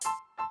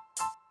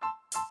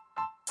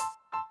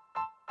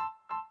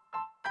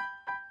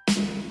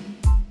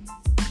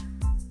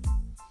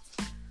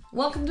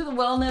Welcome to the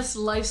Wellness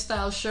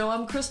Lifestyle Show.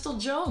 I'm Crystal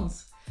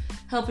Jones,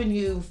 helping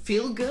you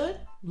feel good,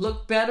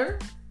 look better.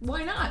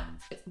 Why not?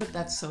 But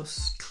that's so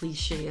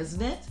cliche,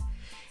 isn't it?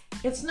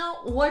 It's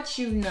not what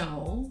you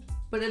know,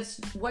 but it's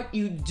what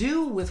you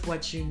do with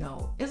what you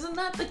know. Isn't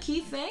that the key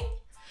thing?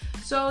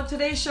 So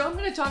today's show, I'm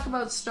going to talk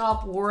about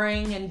stop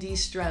worrying and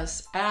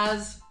de-stress,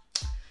 as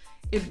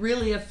it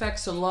really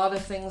affects a lot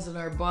of things in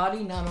our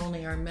body, not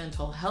only our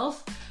mental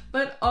health,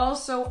 but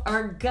also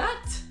our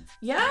gut.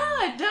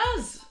 Yeah, it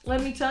does.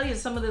 Let me tell you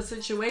some of the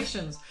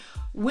situations.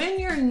 When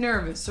you're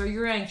nervous or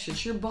you're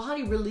anxious, your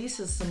body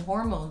releases some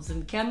hormones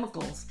and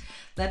chemicals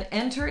that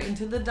enter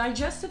into the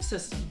digestive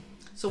system.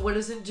 So what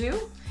does it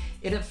do?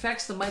 It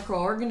affects the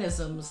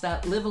microorganisms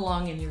that live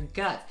along in your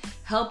gut,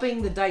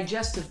 helping the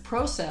digestive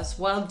process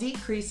while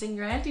decreasing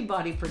your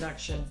antibody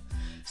production.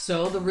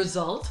 So the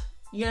result,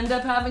 you end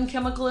up having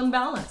chemical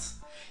imbalance.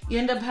 You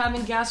end up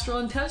having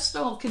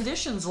gastrointestinal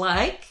conditions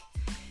like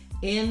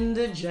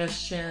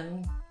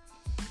indigestion,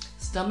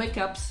 stomach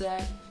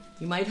upset.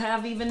 You might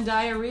have even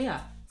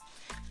diarrhea.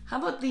 How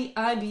about the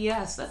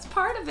IBS? That's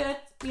part of it.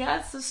 Yeah,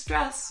 it's the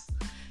stress.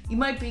 You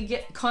might be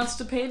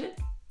constipated.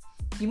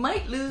 You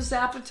might lose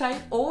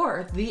appetite,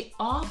 or the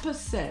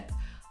opposite,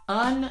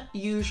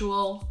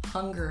 unusual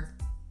hunger.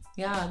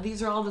 Yeah,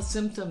 these are all the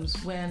symptoms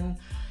when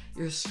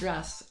you're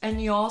stressed.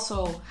 And you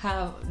also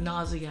have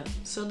nausea.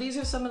 So these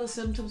are some of the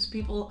symptoms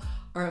people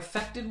are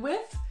affected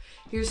with.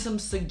 Here's some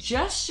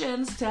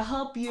suggestions to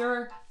help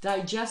your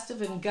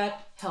digestive and gut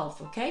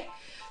health, okay?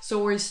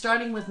 So we're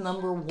starting with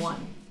number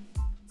 1.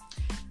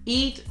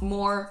 Eat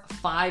more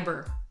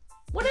fiber.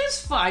 What is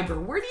fiber?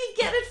 Where do you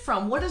get it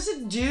from? What does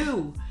it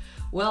do?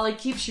 Well, it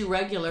keeps you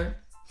regular,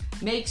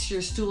 makes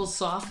your stool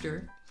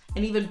softer,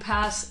 and even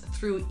pass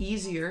through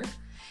easier,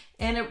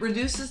 and it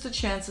reduces the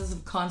chances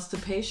of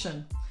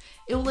constipation.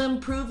 It will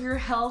improve your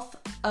health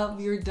of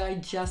your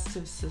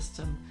digestive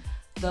system.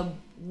 The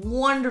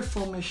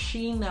wonderful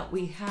machine that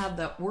we have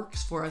that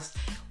works for us.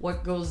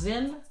 What goes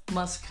in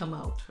must come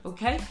out,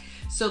 okay?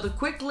 So the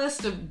quick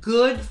list of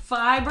good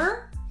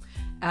fiber: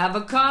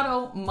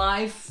 avocado,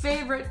 my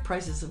favorite.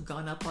 Prices have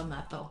gone up on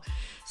that though.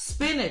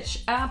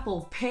 Spinach,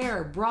 apple,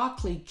 pear,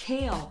 broccoli,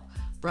 kale,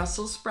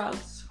 Brussels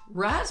sprouts.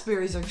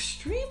 Raspberries are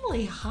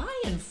extremely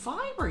high in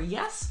fiber,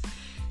 yes.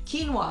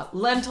 Quinoa,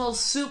 lentils,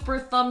 super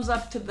thumbs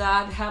up to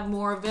that. Have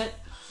more of it.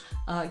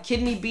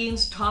 Kidney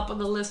beans, top of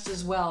the list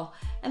as well.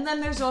 And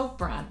then there's oat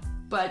bran.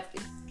 But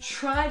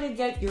try to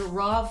get your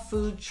raw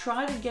food,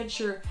 try to get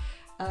your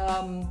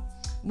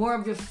more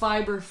of your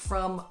fiber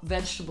from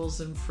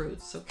vegetables and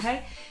fruits,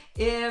 okay?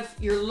 If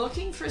you're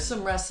looking for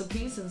some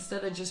recipes,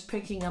 instead of just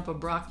picking up a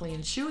broccoli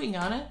and chewing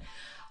on it,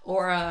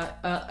 or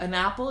an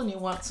apple and you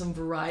want some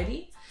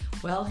variety,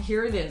 well,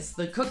 here it is.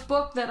 The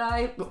cookbook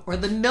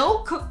the no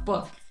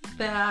cookbook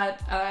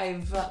that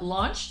I've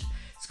launched.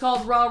 It's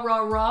called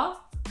Raw,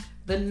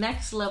 The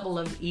Next Level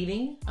of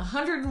Eating.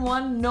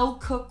 101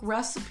 no-cook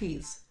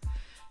recipes.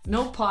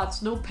 No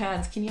pots, no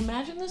pans. Can you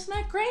imagine? Isn't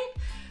that great?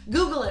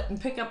 Google it and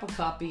pick up a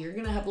copy. You're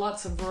going to have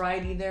lots of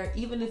variety there.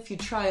 Even if you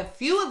try a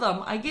few of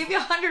them, I gave you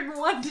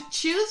 101 to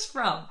choose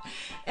from.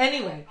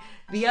 Anyway,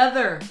 the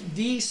other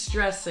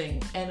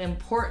de-stressing and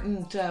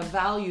important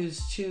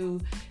values to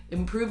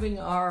improving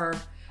our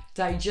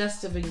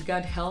digestive and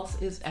gut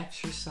health is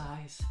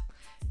exercise.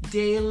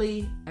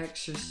 Daily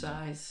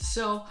exercise.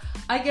 So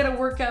I get a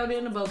workout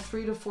in about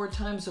 3 to 4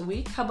 times a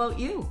week. How about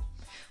you?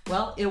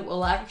 Well, it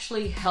will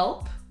actually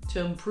help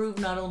to improve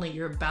not only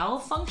your bowel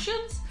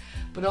functions,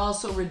 but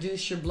also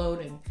reduce your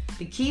bloating.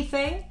 The key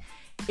thing,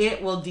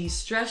 it will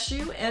de-stress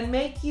you and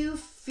make you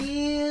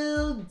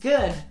feel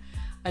good.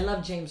 I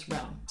love James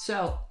Brown.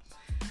 So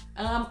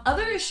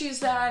other issues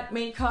that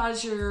may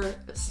cause your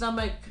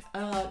stomach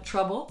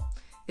trouble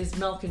is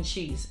milk and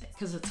cheese,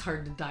 because it's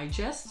hard to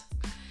digest.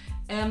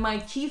 And my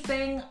key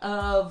thing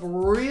of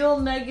real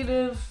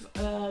negative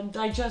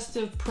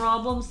digestive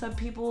problems that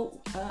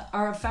people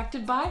are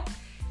affected by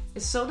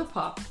is soda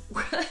pop.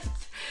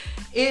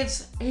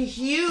 It's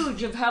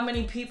huge of how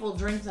many people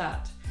drink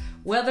that.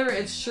 Whether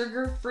it's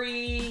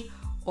sugar-free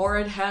or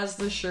it has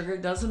the sugar,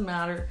 doesn't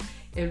matter.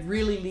 It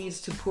really leads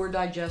to poor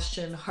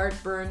digestion,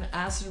 heartburn,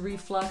 acid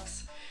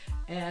reflux,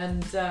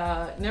 and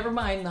never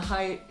mind the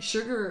high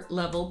sugar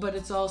level, but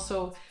it's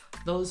also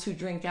those who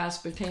drink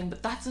aspartame,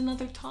 but that's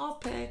another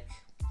topic.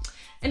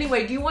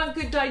 Anyway, do you want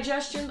good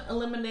digestion?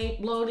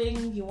 Eliminate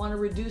bloating. You want to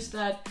reduce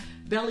that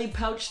belly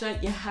pouch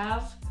that you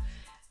have?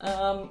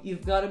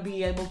 You've got to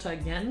be able to,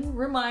 again,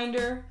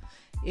 reminder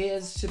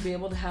is to be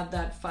able to have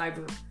that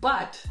fiber.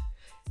 But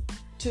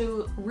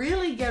to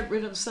really get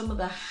rid of some of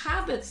the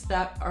habits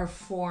that are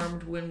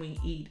formed when we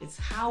eat, it's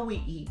how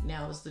we eat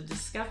now is the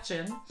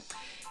discussion,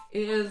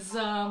 is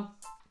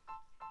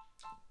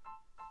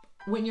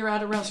when you're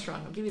at a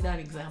restaurant. I'll give you that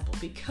example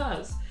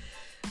because,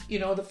 you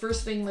know, the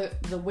first thing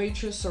that the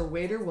waitress or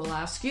waiter will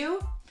ask you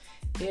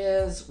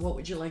is, what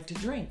would you like to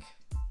drink?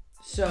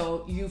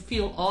 So you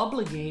feel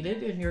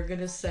obligated and you're going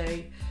to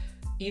say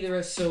either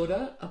a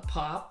soda, a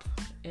pop,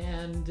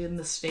 and in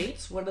the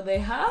States, what do they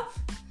have?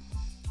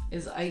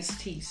 Is iced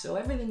tea. So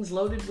everything's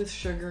loaded with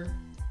sugar.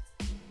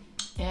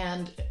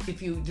 And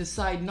if you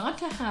decide not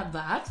to have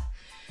that,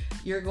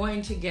 you're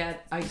going to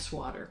get ice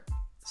water.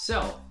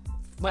 So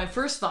my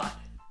first thought,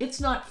 it's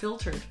not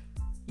filtered.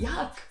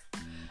 Yuck.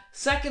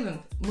 Second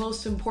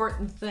most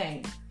important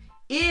thing,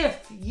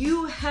 if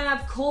you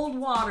have cold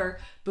water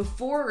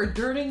before or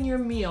during your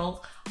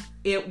meal,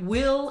 it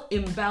will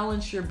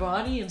imbalance your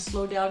body and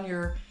slow down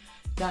your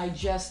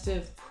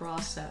digestive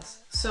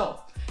process. So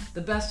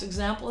the best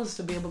example is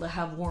to be able to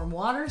have warm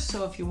water.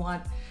 So if you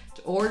want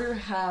to order,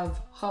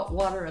 have hot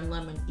water and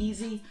lemon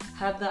easy.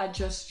 Have that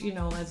just,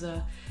 as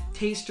a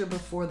taster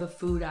before the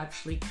food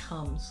actually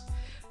comes.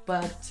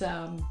 But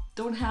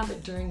don't have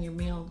it during your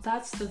meal.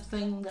 That's the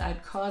thing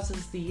that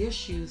causes the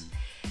issues.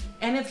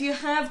 And if you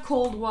have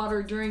cold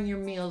water during your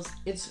meals,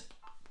 it's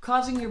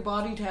causing your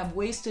body to have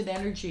wasted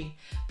energy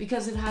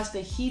because it has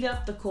to heat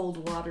up the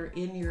cold water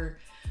in your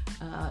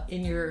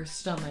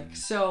stomach.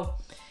 So,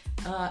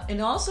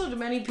 and also to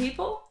many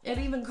people, it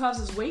even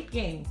causes weight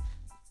gain.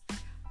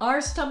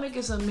 Our stomach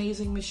is an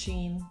amazing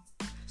machine.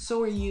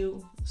 So are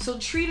you. So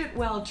treat it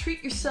well.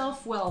 Treat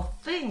yourself well.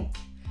 Think,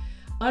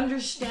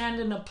 understand,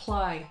 and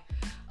apply.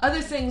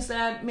 Other things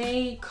that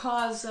may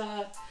cause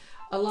a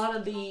lot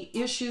of the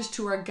issues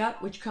to our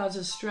gut, which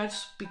causes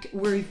stress,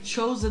 we've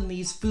chosen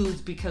these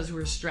foods because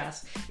we're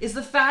stressed, is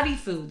the fatty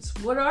foods.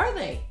 What are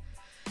they?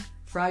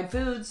 Fried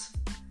foods.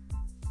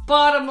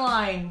 Bottom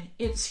line,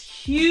 it's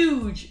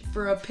huge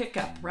for a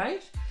pickup,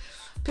 right?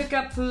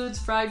 Pickup foods,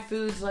 fried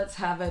foods, let's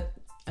have it.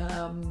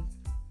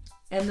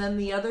 And then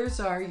the others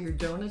are your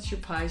donuts, your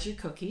pies, your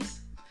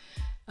cookies.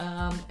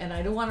 And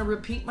I don't want to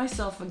repeat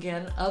myself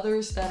again.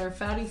 Others that are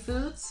fatty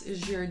foods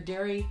is your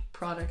dairy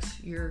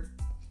products, your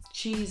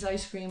cheese,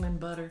 ice cream, and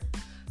butter,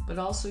 but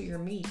also your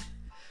meat.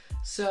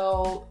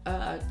 So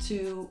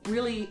to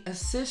really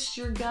assist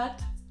your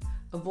gut,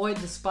 avoid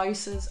the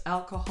spices,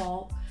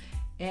 alcohol,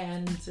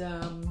 and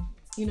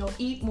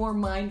eat more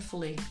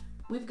mindfully.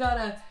 We've got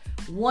a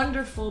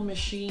wonderful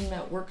machine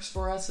that works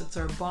for us. It's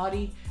our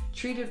body.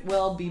 Treat it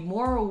well. Be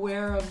more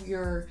aware of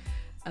your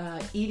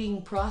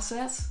eating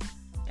process,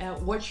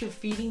 what you're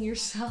feeding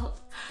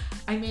yourself.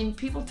 I mean,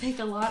 people take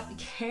a lot of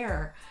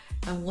care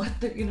on what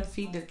they're going to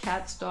feed their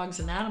cats, dogs,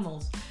 and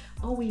animals.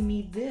 Oh, we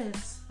need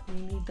this, we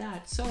need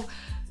that. So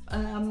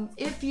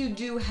if you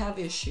do have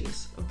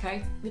issues,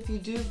 okay, if you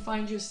do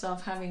find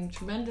yourself having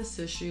tremendous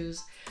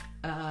issues,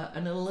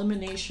 an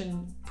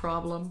elimination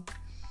problem,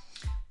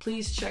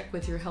 please check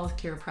with your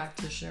healthcare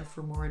practitioner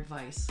for more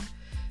advice.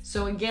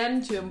 So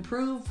again, to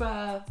improve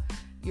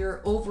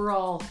your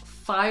overall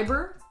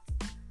fiber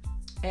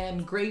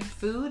and great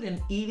food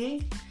and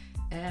eating,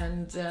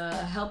 and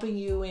helping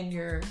you in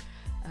your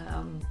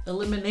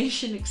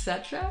elimination,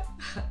 etc.,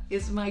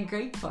 is my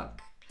great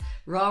book,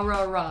 Raw,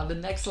 Raw, Raw, The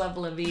Next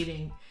Level of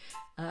Eating.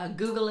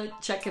 Google it,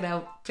 check it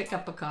out, pick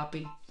up a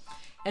copy.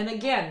 And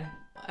again,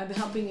 I'm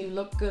helping you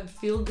look good,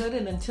 feel good,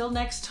 and until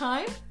next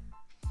time,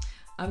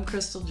 I'm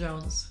Crystal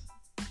Jones,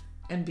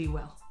 and be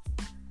well.